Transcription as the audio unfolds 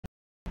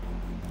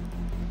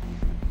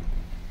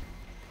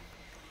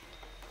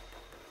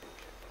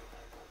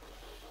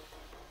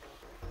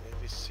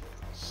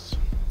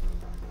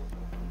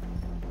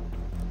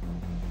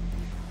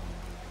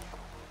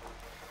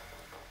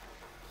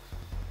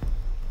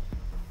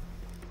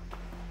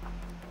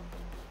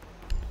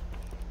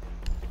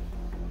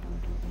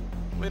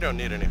We don't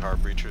need any hard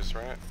breachers,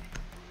 right?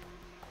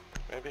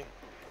 Maybe?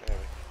 Maybe.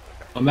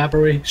 Okay. What map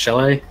are we?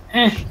 Chalet?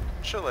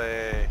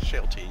 Chalet.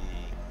 Chalet.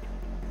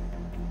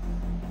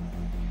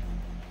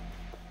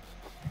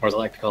 Or as I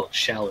like to call it,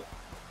 Chalet.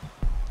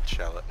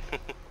 Chalet.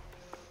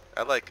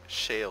 I like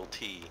shale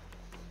tea.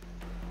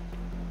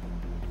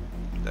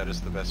 That is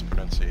the best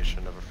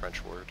pronunciation of a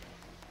French word.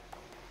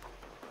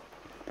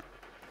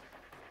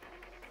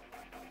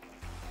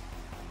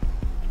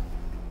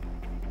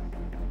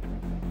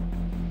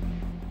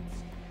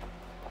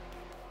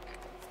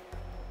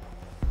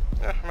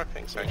 Yeah, my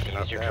ping's actually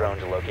not Use your bad. drone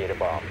to locate a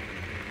bomb.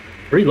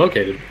 Where are you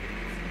located?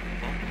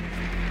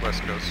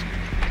 West Coast.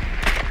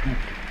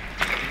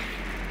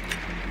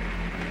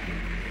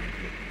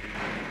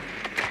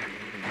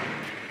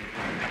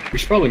 We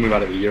should probably move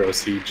out of the Euro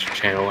Siege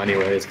channel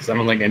anyways, because I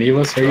don't think any of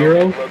us are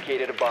Euro.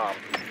 Located a bomb.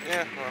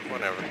 Yeah, well,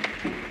 whatever.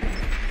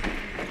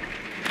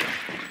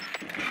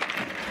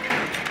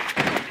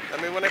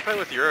 I mean, when I play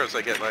with Euros,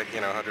 I get like,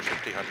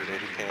 150,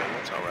 180 ping.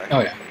 That's alright. Oh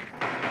yeah.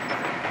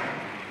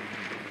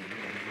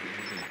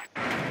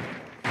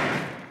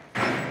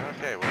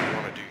 Okay, what do you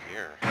want to do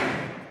here?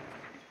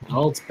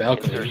 Well, it's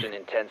balcony. Insertion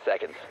in 10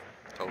 seconds.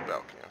 Oh,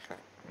 balcony, okay.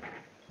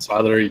 So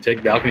either you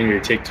take balcony or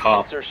you take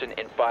top. Insertion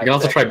in 5 You can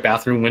also try seconds.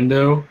 bathroom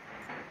window.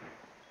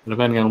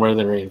 Depending on where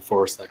they're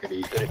reinforced, that could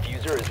be. The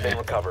diffuser has been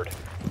recovered.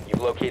 You've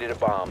located a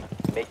bomb.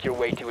 Make your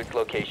way to its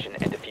location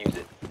and defuse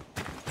it.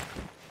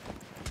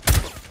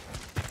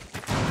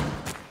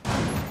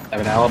 I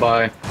have an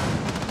alibi.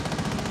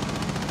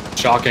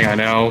 Shocking, I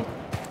know.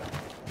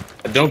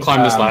 Don't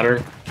climb this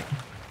ladder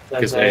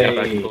because they have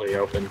actually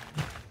open.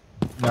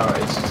 No,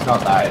 it's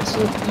not that. It's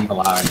an evil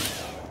eye.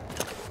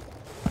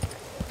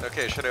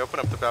 Okay, should I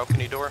open up the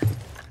balcony door?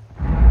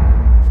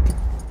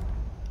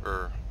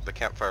 Or the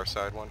campfire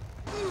side one?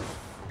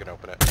 I'm gonna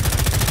open it.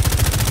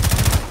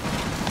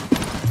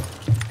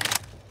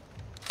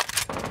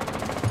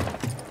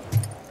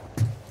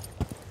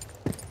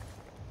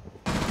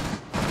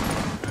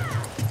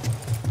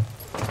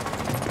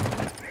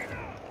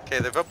 Okay,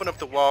 they've opened up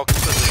the wall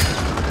completely.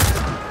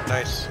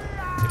 Nice.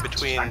 In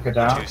between Anchor the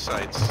down. two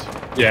sites.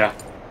 Yeah.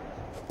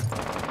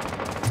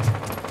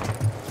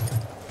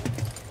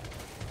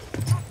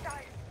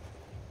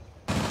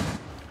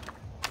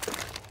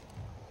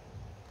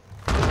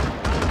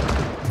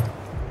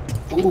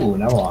 Ooh,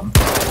 no one.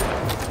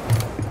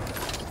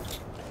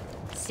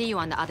 See you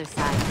on the other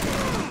side.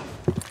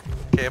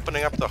 Okay,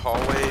 opening up the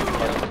hallway.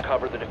 Must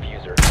recover the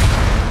diffuser.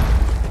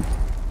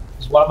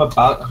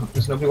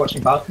 There's nobody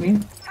watching balcony?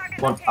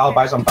 One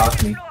alibis on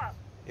balcony.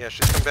 Yeah,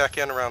 she's come back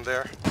in around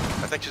there.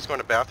 I think she's going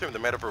to bathroom. They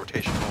might have a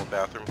rotation hole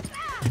bathroom.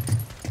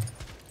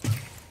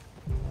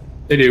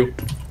 They do.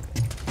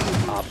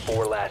 Op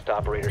 4 last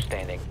operator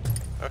standing.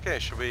 Okay,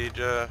 should we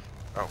oh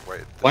wait.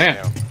 this Plan.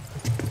 down.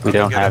 We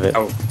don't have it.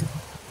 Oh.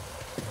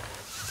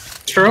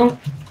 True?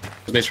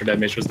 Maestro dead,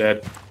 Maestro's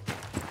dead.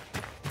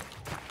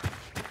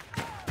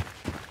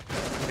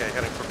 Okay,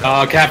 heading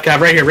for Cap,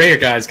 right here,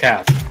 guys,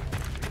 Cap.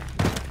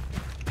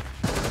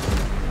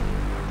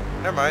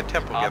 Never mind,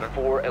 Temple get Op her.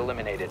 4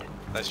 eliminated.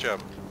 Nice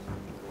job.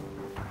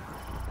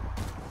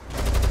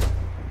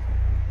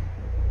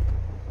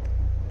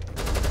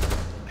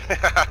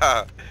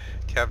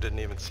 Cav didn't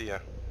even see ya.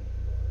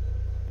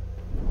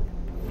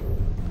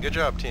 Good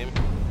job, team.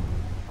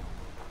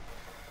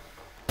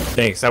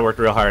 Thanks, I worked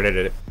real hard at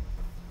it.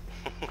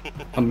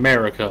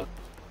 America.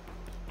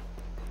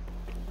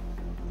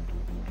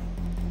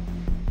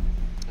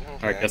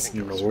 Okay, I guess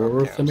think it was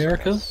North webcams, I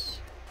America? guess.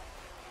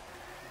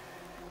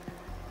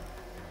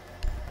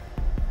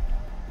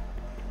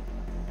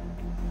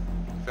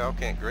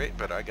 Valk ain't great,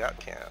 but I got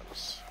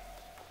cams.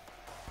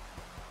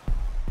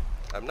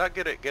 I'm not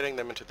good at getting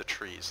them into the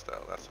trees,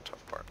 though. That's the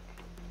tough part.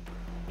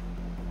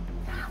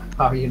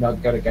 How are you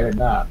not gonna get in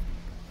that?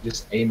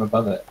 Just aim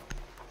above it.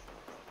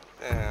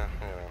 Yeah,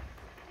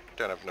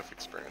 don't have enough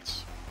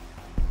experience.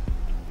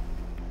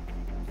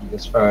 You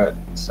just throw it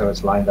so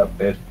it's lined up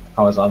bid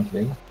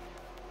horizontally.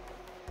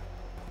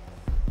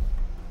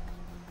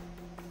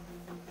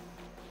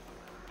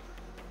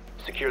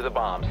 Secure the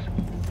bombs.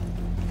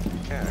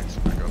 Okay, I guess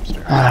I go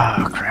upstairs.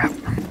 Oh, crap.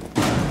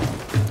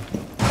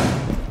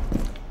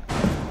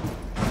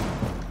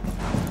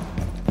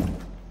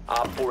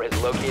 Op 4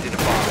 has located a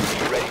bomb.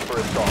 Be ready for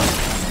assault.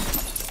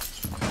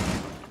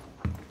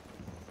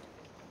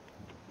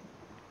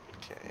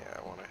 Okay, yeah, I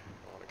wanna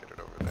get it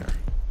over there.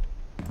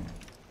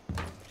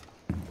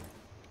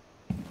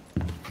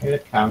 Maybe a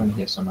cam in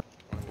here somewhere.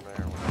 One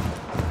there, one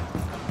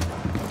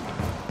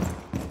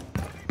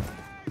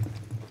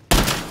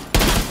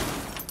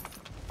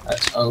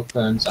Let's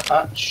open the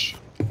hatch.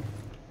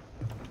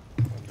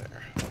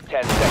 there.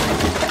 10 seconds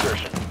to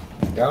insertion.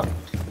 Go.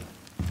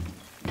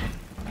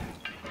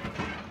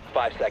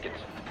 5 seconds.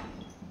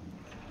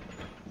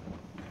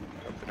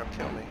 Hope they don't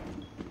kill me.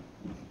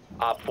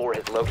 Op 4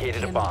 has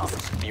located a bomb.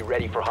 Be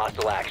ready for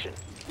hostile action.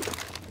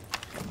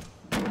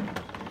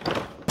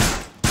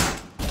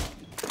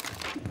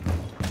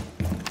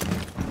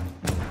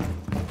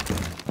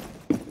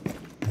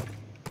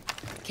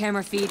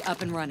 Camera feed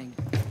up and running.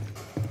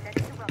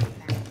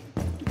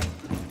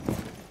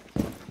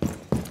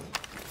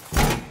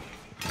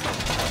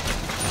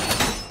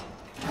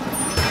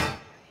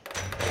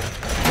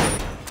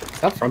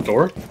 that front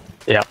door?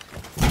 Yeah.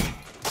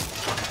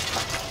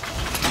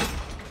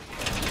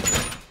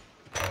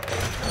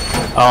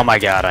 Oh my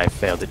god, I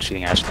failed at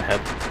shooting Ash in the head.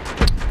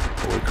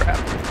 Holy crap.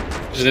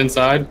 Just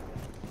inside.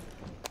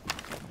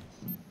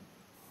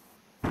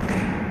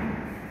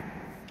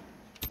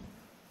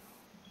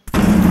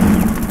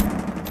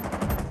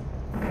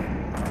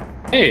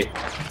 Hey,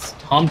 it's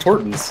Tom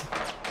Tortons.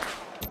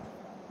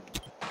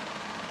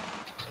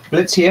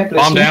 Blitz here.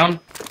 Blitz Bomb here. down.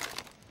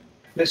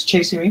 Blitz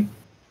chasing me.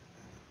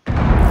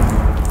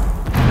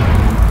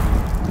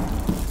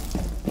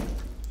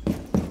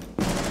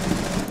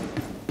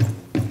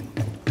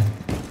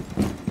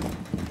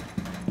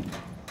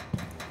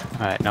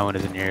 Alright, no one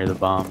is near the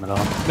bomb at all.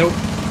 Nope.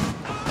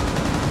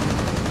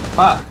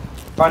 Ah,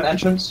 front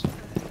entrance.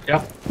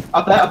 Yeah.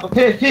 Up there, up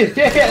here,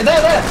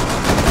 there!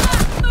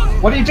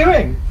 What are you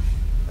doing?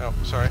 Oh,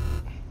 sorry.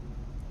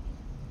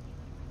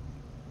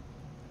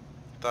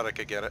 Thought I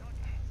could get it.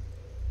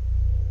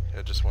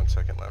 Yeah, just 1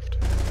 second left.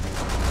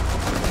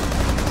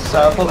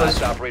 So, well, Last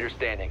there's operator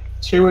standing.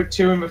 two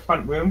in the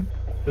front room.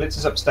 Blitz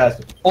is upstairs.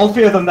 All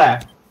three of them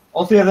there.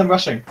 All three of them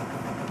rushing.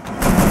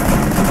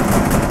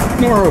 I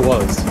know where it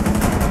was.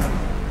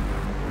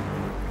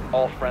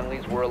 All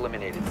friendlies were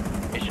eliminated.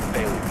 Mission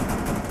failure.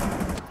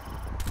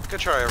 Good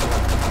try,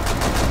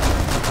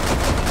 everyone.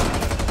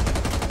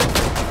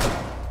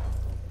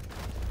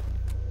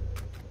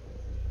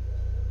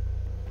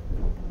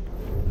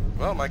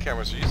 Well, my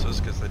cameras are useless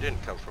because they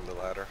didn't come from the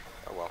ladder.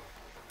 Oh well.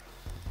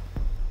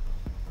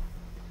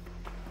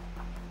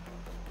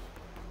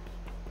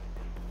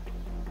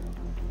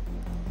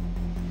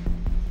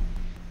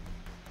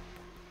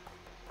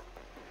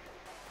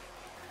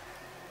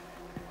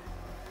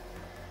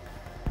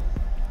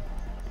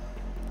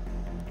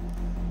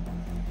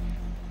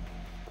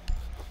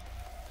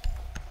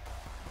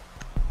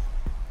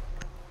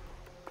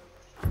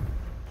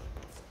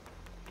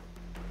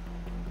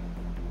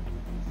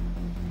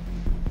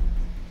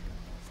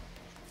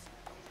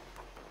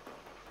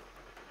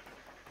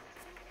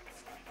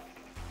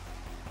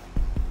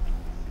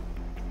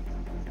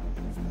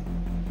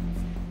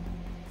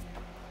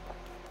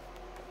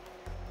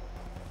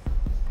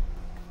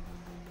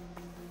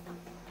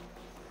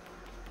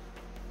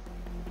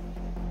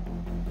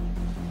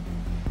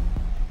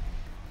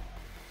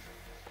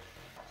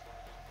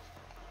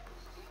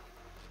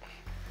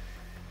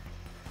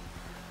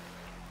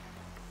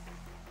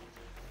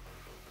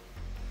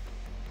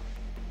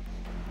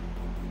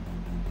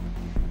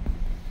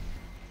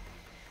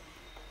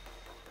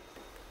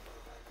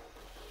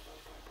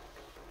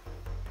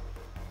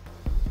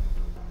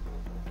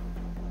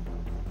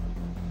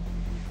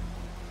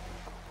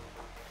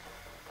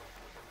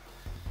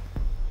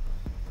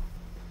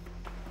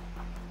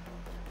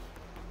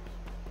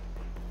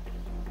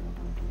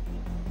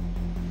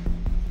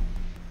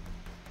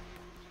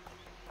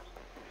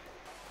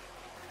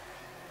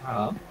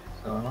 Oh,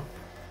 so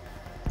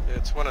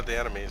It's one of the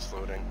enemies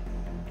loading.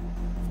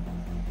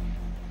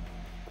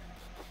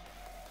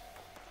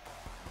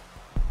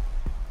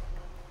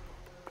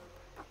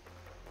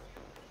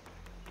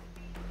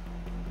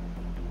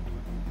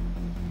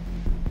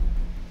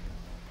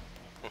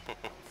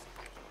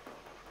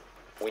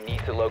 We need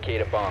to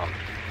locate a bomb.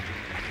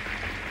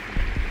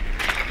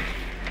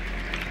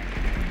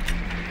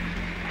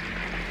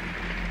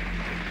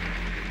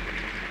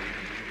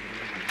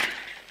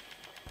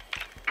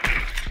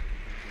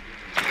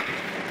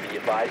 Be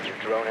advised your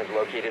drone has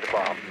located a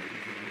bomb.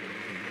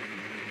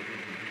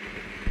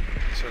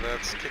 So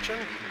that's kitchen?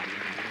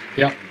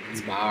 Yep,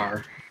 it's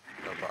bar.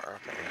 No bar,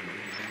 okay.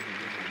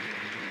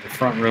 The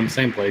front room,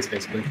 same place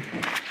basically.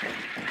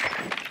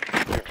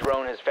 Your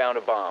drone has found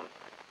a bomb.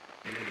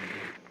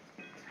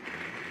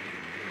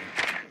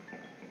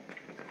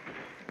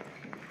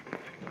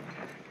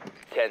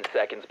 Ten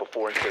seconds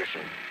before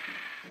insertion.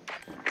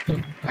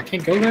 I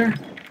can't go there?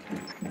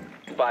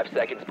 5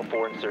 seconds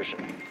before insertion.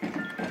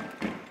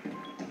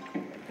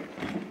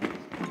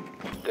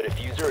 The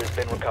diffuser has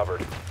been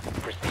recovered.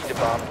 Proceed to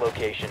bomb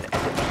location and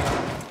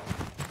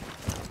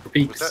defuse.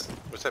 Peaks.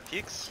 Was that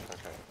Peaks?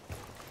 Okay.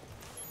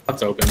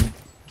 That's open.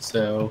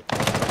 So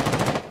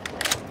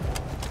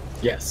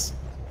yes.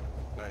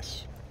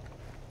 Nice.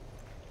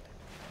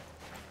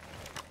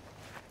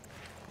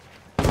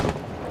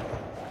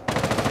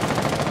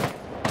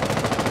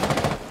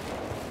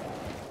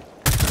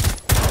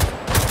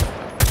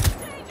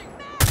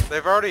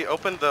 They've already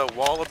opened the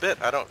wall a bit.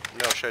 I don't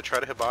know. Should I try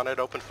to Hibana it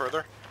open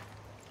further?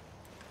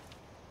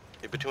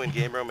 In between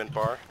game room and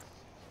bar?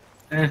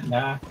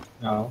 nah,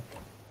 no.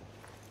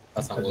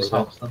 That's not That just worth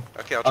helps it. them.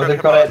 Okay, I'll Oh, try they've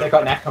to got Hibana they've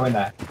got an echo in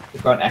there.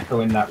 They've got an echo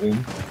in that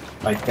room,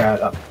 like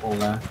that wall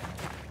there.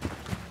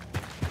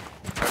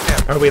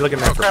 Okay. Are we looking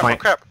Oh at for crap, oh point?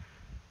 crap.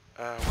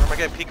 Where am I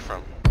getting peek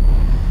from?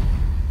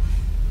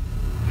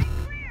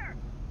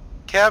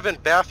 Cabin,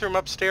 bathroom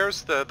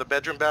upstairs, the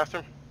bedroom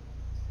bathroom.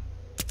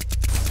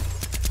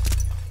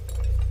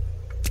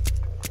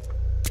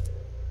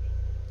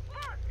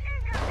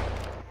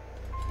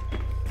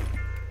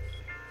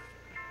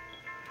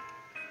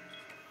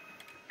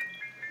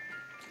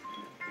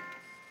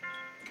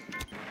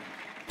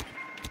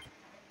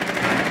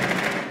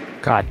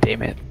 God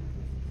damn it.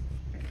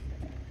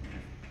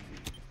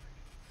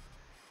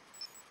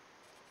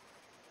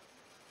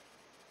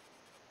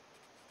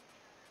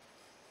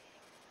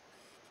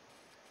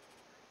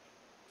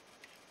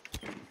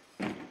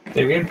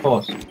 They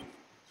reinforce.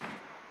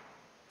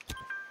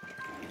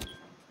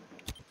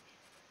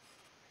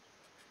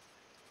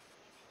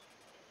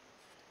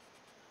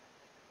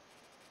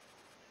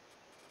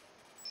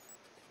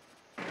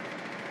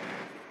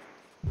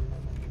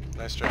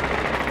 Nice job.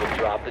 You'll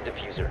drop the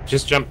diffuser.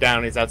 Just jump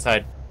down. He's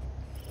outside.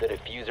 The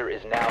diffuser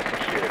is now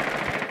secured.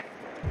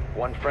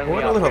 One friendly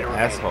What a little operator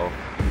remaining. asshole.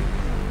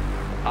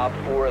 Op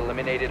 4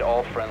 eliminated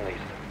all friendlies.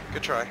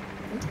 Good try.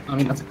 I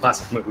mean, that's a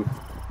classic move.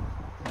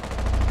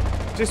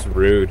 Just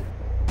rude.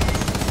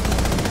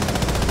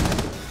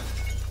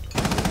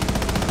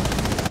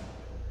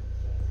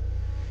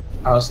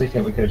 I honestly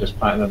think we could have just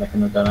planted them, they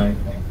couldn't have done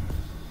anything.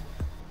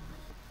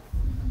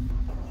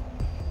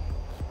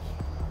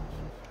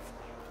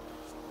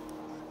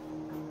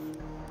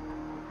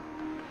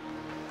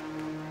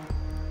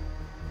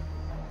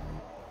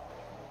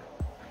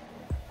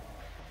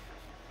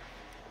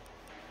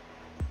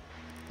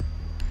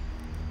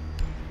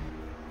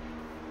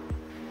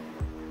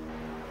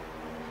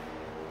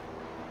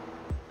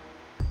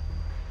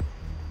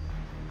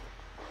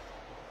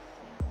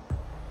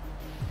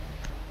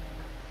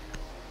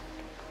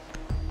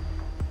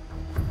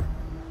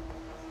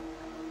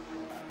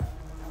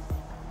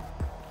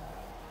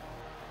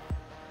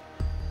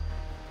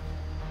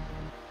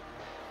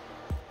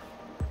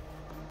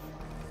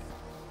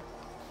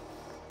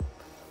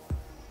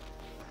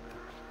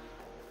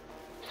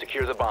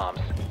 Secure the bombs.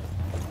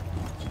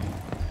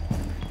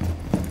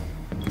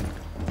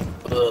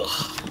 Ugh.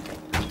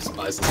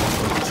 Despise this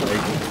fucking cycle.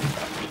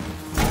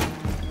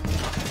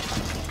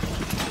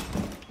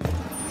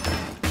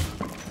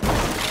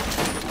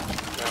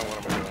 Now what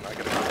am I doing? I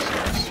gotta go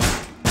upstairs.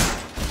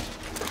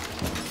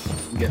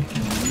 Get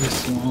this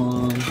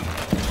one.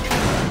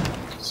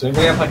 So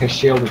we have like a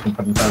shield we can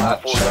put in front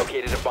Op of 4 that.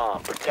 located a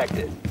bomb. Protect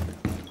it.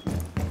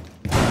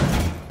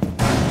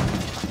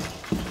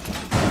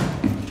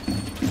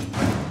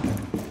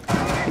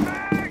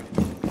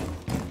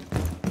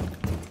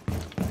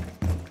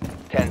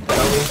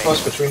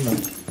 Reinforce between them.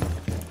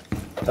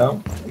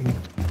 Don't.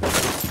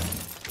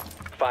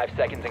 5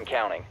 seconds and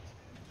counting.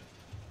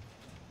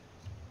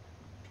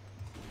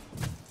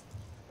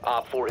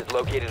 Op 4 has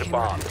located a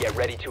bomb. Get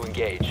ready to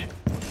engage.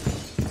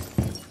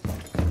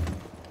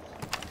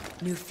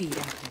 New feed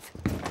active.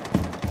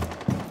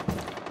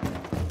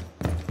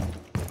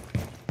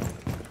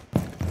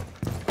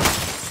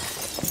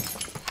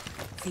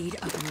 Feed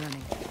up and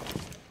running.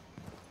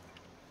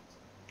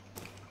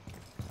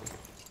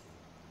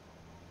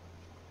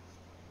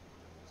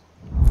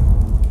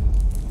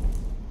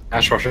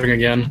 Ash rushing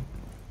again.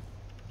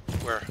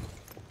 Where?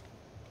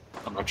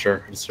 I'm not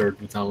sure. I just heard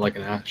it sounded like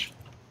an Ash.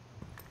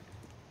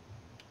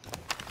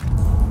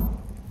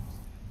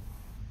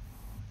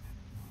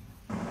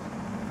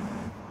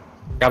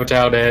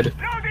 Capital dead.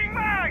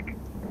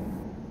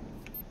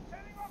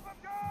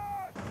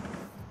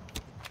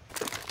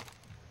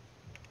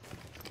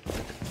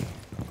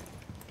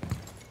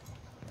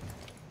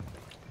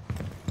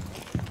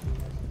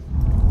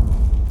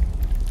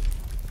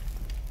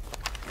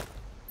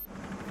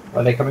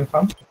 Where are they coming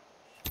from?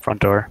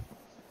 Front door.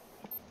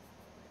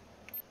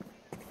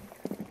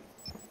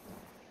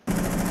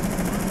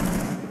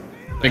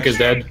 Think is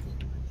dead.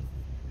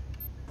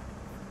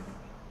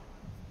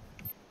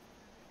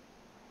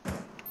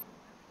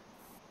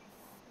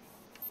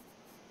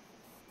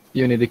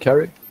 You need a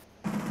carry?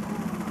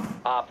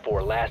 Op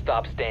 4, last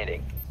stop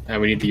standing. And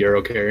we need the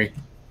Euro carry.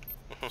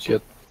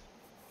 Shit.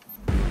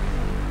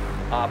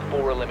 Op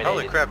 4 eliminated.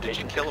 Holy crap, did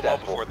you Mission kill them all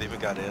successful. before they even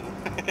got in?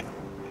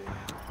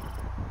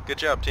 Good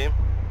job, team.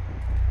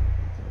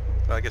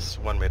 Oh, I guess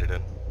one made it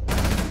in.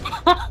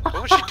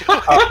 What was she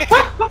doing?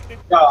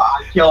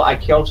 No, I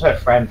killed her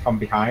friend from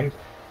behind.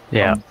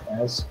 Yeah. From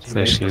the stairs.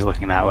 So she was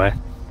looking that way.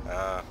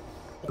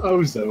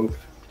 Oh, so.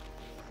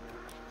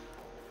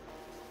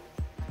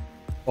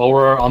 Well,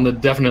 we're on the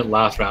definite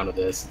last round of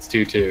this. It's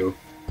 2-2.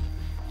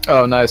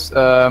 Oh, nice.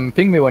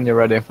 Ping me when you're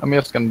ready. I'm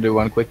just gonna do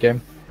one quick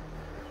game.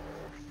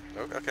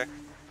 Okay.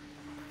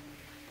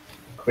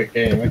 Quick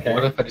game, okay.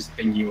 What if I just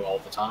ping you all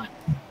the time?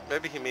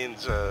 Maybe he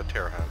means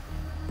Terrahan.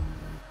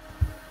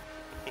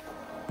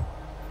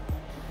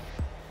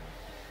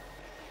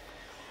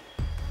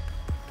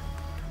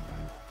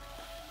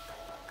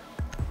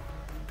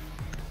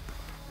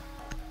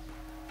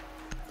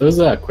 Those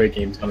Quake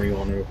games coming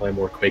on, we play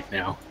more Quake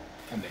now.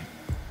 I mean,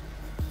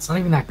 it's not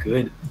even that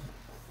good.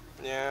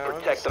 Yeah,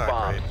 Protect it's the not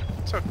bombs.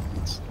 great.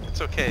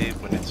 It's okay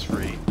when it's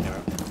free, you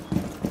know.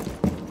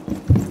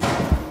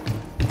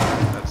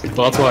 That's the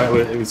Well, that's why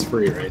it was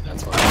free, right?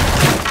 That's why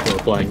we're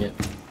playing it.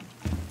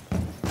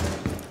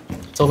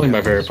 Something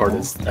my favorite part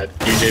is that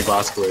DJ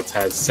Blaskowitz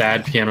has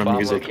sad piano Bomb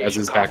music as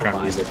his background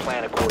compromised. music.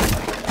 Plan accordingly.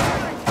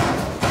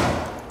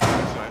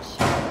 That's nice.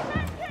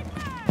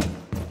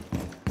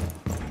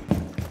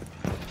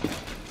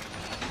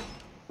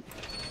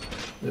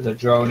 There's a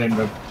drone in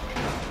the...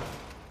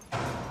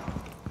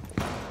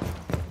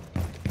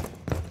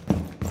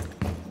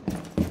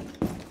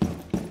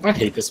 I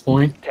hate this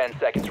point. 10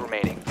 seconds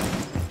remaining.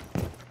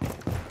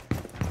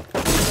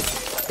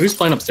 Who's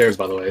playing upstairs,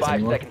 by the way? Is 5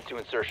 anyone? seconds to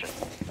insertion.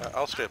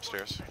 I'll stay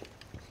upstairs.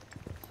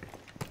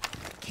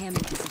 Cam in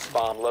position.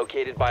 Bomb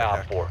located by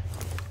Op 4.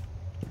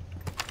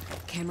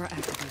 Camera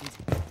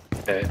activated.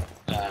 Okay.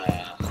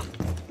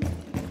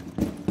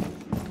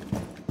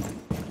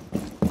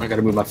 I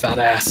gotta move my fat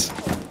ass. New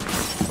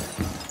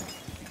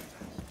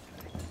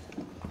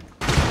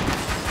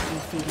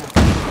feed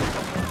activated.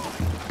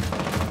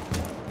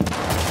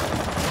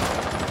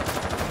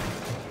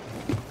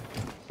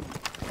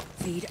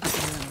 Feed up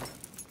and running.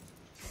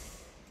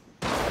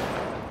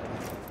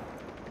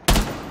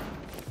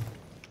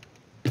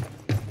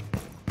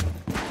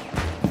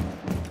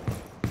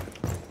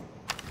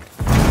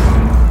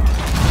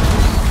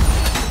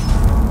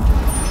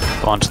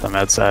 Launch them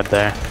outside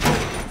there.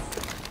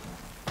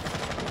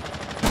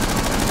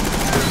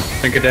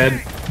 Think of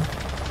dead.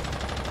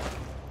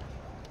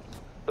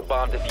 The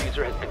bomb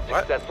diffuser has been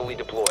successfully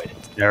deployed.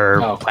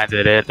 They're Oh.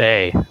 planted at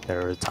A.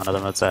 There were a ton of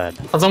them outside.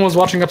 I thought someone was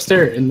watching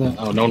upstairs in the.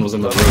 Oh, no one was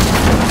in the room.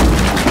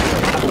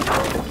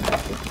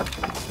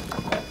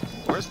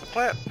 Where's the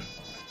plant?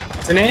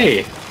 It's an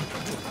A.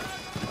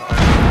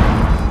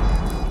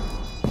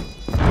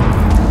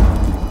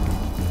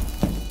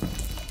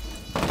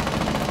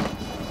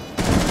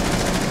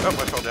 Oh,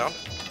 I fell down.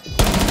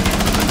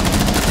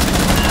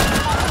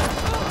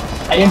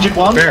 I injured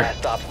one. Where?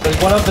 Last op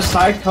There's one on the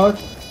side, code.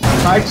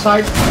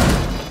 Side.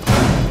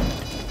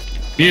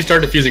 You need to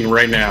start defusing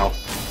right now.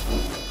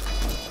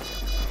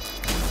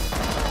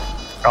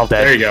 All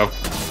dead. There you go.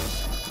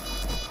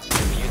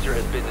 diffuser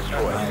has been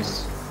destroyed.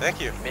 Nice.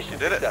 Thank you. Mission You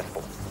did it.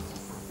 successful.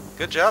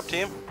 Good job,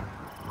 team.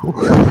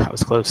 Whew, that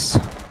was close.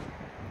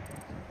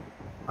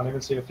 Can't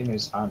even see a thing in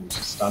his hand. He's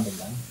just standing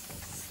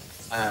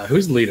there.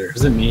 Who's the leader?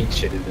 Is it me?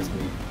 Shit, it is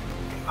me.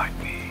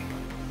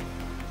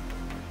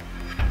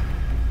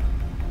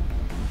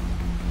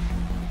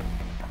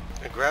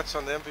 Congrats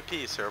on the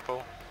MVP,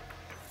 Serpo.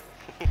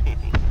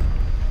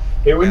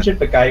 Who injured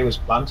the guy who was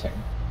planting?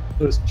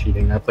 It was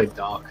cheating. I played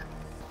Doc.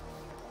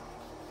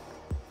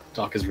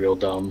 Doc is real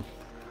dumb.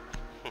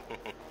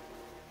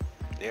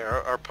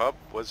 Yeah, our pub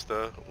was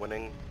the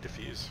winning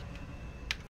defuse.